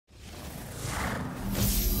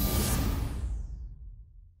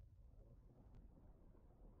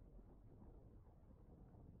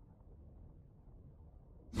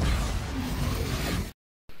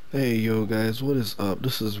Hey yo guys, what is up?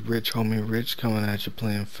 This is Rich Homie Rich coming at you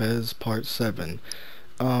playing FEZ Part 7.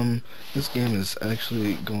 This game is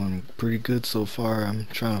actually going pretty good so far. I'm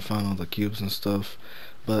trying to find all the cubes and stuff.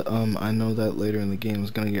 But I know that later in the game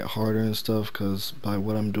it's gonna get harder and stuff, cause by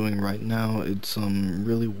what I'm doing right now it's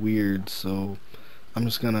really weird, so I'm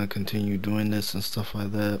just gonna continue doing this and stuff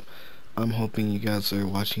like that. I'm hoping you guys are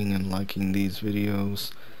watching and liking these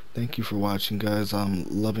videos. Thank you for watching, guys. I'm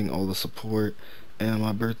loving all the support. And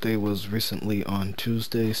my birthday was recently on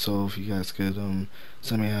Tuesday, so if you guys could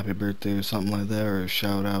send me a happy birthday or something like that, or a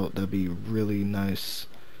shout out, that'd be really nice.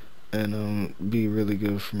 And be really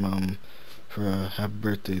good for a happy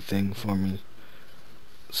birthday thing for me.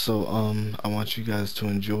 So I want you guys to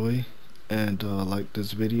enjoy and like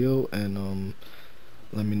this video, and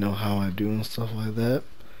let me know how I do and stuff like that.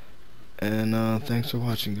 And thanks for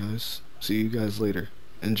watching, guys. See you guys later.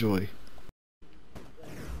 Enjoy.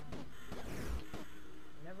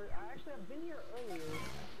 I actually have been here earlier.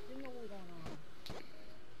 I didn't know what was going on.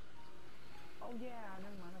 Oh yeah,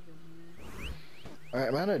 never mind, I've been here.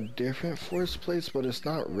 Alright, I'm at a different forest place, but it's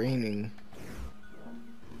not raining.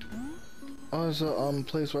 Oh, there's a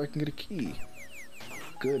place where I can get a key.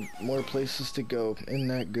 Good, more places to go. Isn't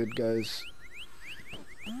that good, guys?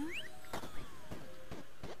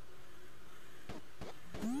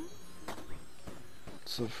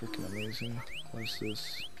 So freaking amazing. What's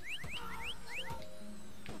this?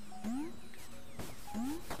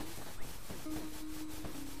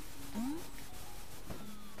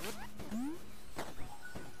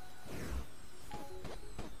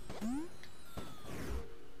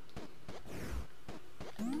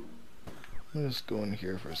 I'm just go in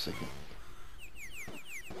here for a second.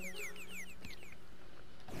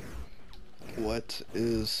 What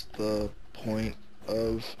is the point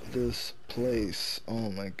of this place?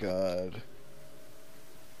 Oh my god.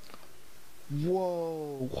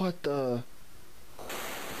 Whoa, what the?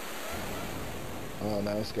 Oh,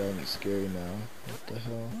 now it's gotten scary now. What the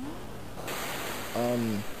hell?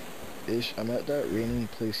 Ish, I'm at that raining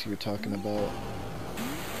place you were talking about.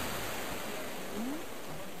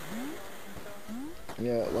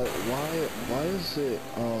 Yeah, like, why is it,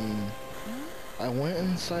 I went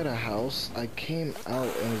inside a house, I came out,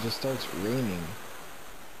 and it just starts raining.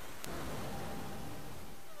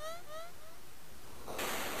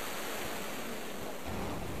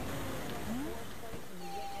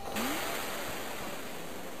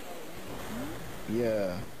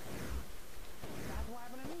 Yeah. That's what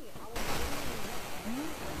happened to me. I was in the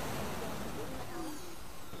house,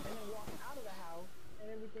 and then walked out of the house, and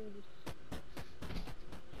everything just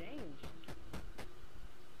changed.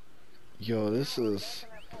 Yo, this is,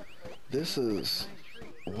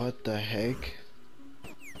 what the heck?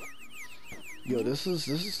 Yo, this is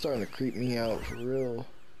starting to creep me out for real.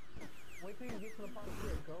 Wait till you get to the part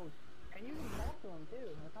where it goes. And you can talk to him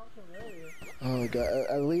too. I talked to him earlier. Oh god,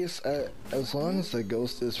 at least, as long as the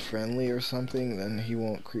ghost is friendly or something, then he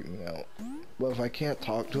won't creep me out. But if I can't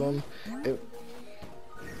talk to him,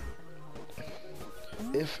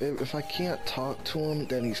 if I can't talk to him,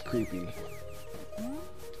 then he's creepy.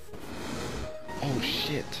 Oh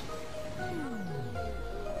shit.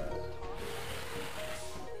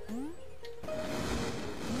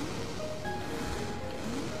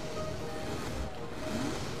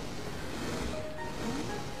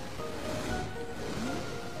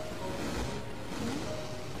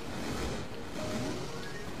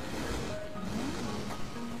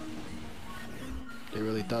 They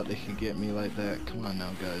really thought they could get me like that. Come on now,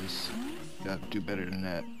 guys. You gotta do better than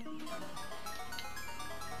that.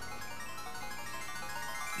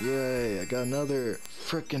 Yay, I got another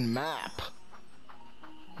frickin' map.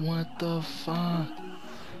 What the fuck?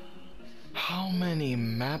 How many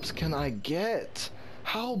maps can I get?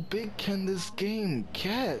 How big can this game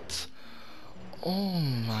get? Oh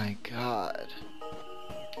my god.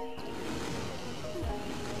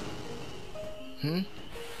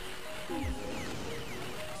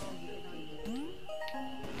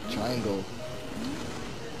 Triangle.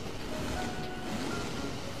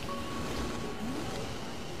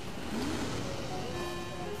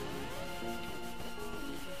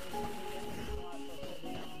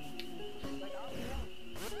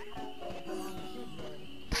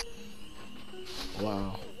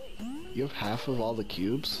 Wow. You have half of all the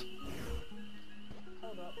cubes?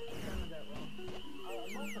 Hold up, I counted that wrong. I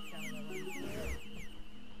must have counted that wrong.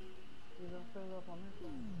 Because I filled up on this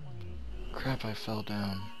one. 28. Crap, I fell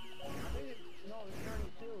down. No, it's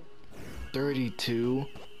 32. 32?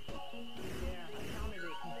 Yeah, I counted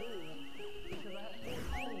it completely. Because I have 14,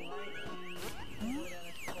 right? And that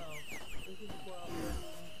is 12. This is 12, that's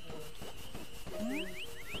 24. 15,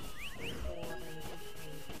 4, and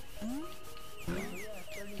 16.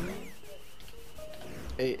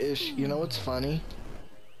 Hey, Ish, you know what's funny?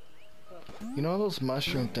 You know those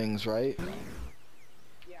mushroom things, right?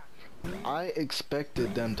 Yeah. I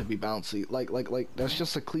expected them to be bouncy. Like, that's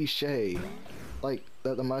just a cliche. Like,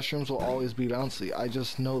 that the mushrooms will always be bouncy. I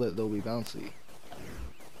just know that they'll be bouncy.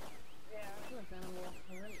 Yeah, that's understandable.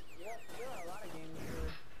 And then, there are a lot of games where,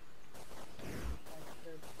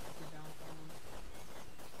 like, you bounce on them.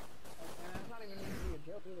 Like, and that's not even meant to be a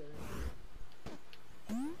joke either.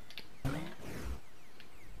 There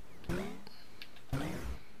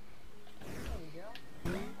we go.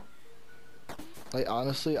 Like,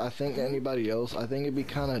 honestly, I think anybody else, I think it'd be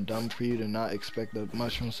kind of dumb for you to not expect the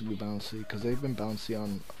mushrooms to be bouncy, because they've been bouncy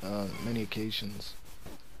on many occasions.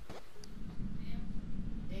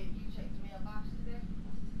 Dave, you checked the mailbox today?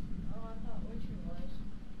 Oh, I thought Richard was.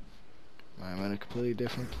 I'm at a completely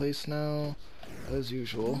different place now, as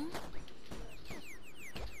usual.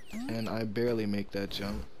 And I barely make that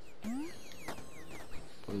jump.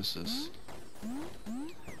 What is this?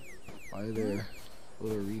 Why are there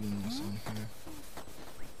little readings on here?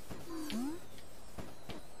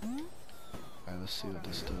 Alright, let's see what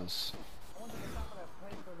this does. I went to the top of that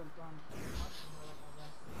place where the mushrooms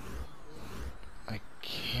were, like, I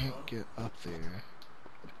can't get up there.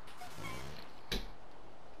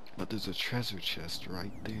 But there's a treasure chest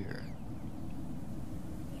right there.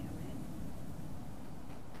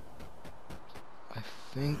 I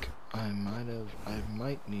think I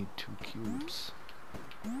might need 2 cubes.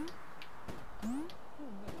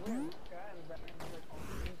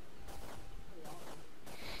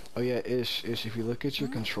 Oh yeah, Ish, if you look at your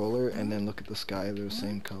controller and then look at the sky, they're the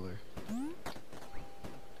same color.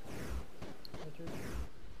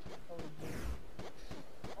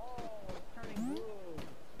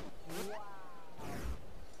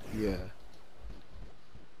 Yeah.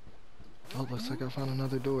 Oh, looks like I found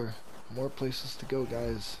another door. More places to go,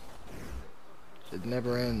 guys. It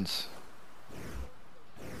never ends.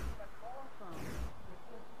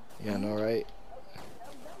 Yeah, I know, right?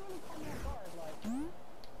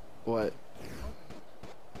 What?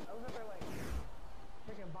 I was up there like,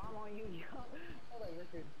 freaking bomb on you, yo. I was like,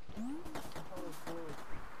 Richard, totally fluid.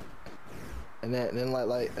 And then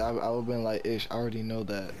like I would've been like, Ish, I already know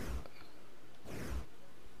that.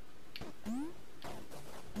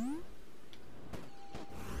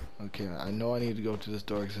 Okay, I know I need to go to this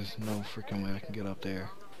door because there's no freaking way I can get up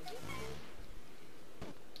there.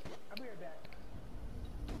 I'll be right back.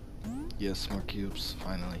 Yes, more cubes,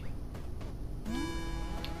 finally.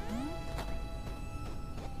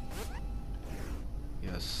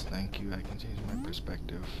 Yes, thank you, I can change my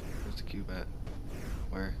perspective. Where's the cube at?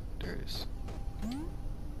 Where? There it is.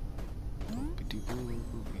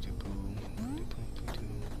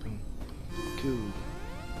 Cube.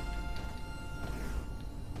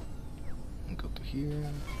 And go to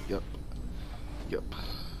here. Yep. Yep.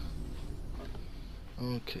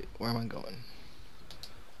 Okay, where am I going?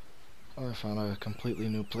 Oh, I found a completely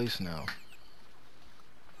new place now.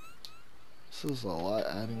 This is a lot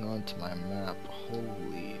adding on to my map.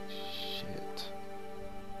 Holy shit.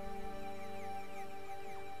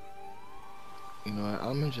 You know what,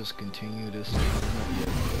 I'm gonna just continue this.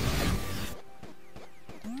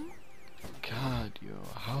 God, yo,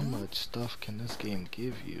 how much stuff can this game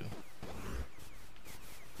give you?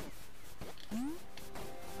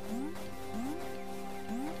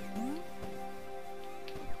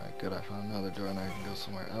 Alright, good, I found another door and I can go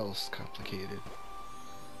somewhere else complicated.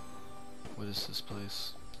 What is this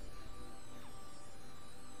place?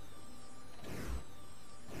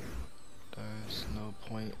 There's no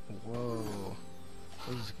point. Whoa.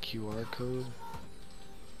 What is a QR code?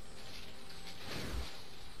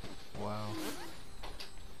 Wow.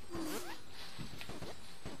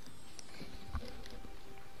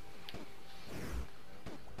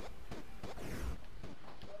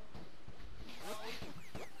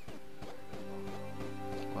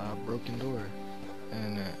 Wow, broken door.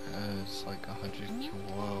 And it has like 100.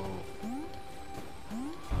 Whoa.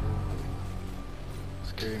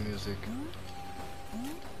 Scary music.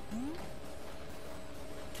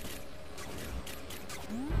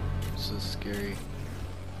 This is scary.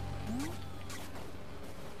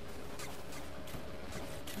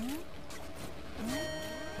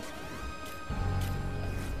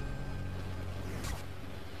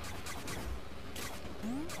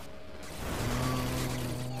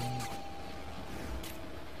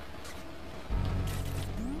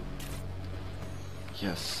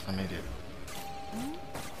 Yes, I made it.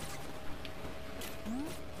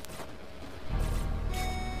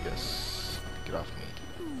 Yes. Get off me.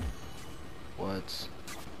 What?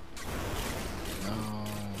 No.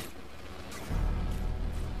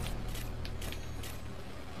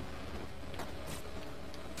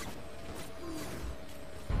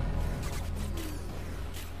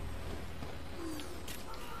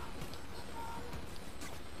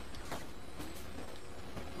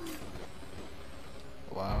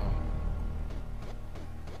 Wow.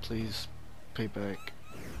 Please, payback.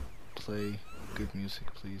 Play good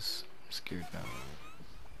music, please. I'm scared now.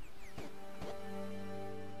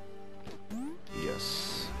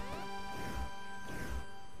 Yes.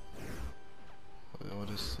 What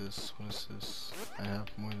is this? What is this? I have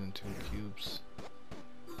more than 2 cubes.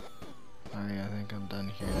 Alright, I think I'm done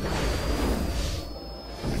here now.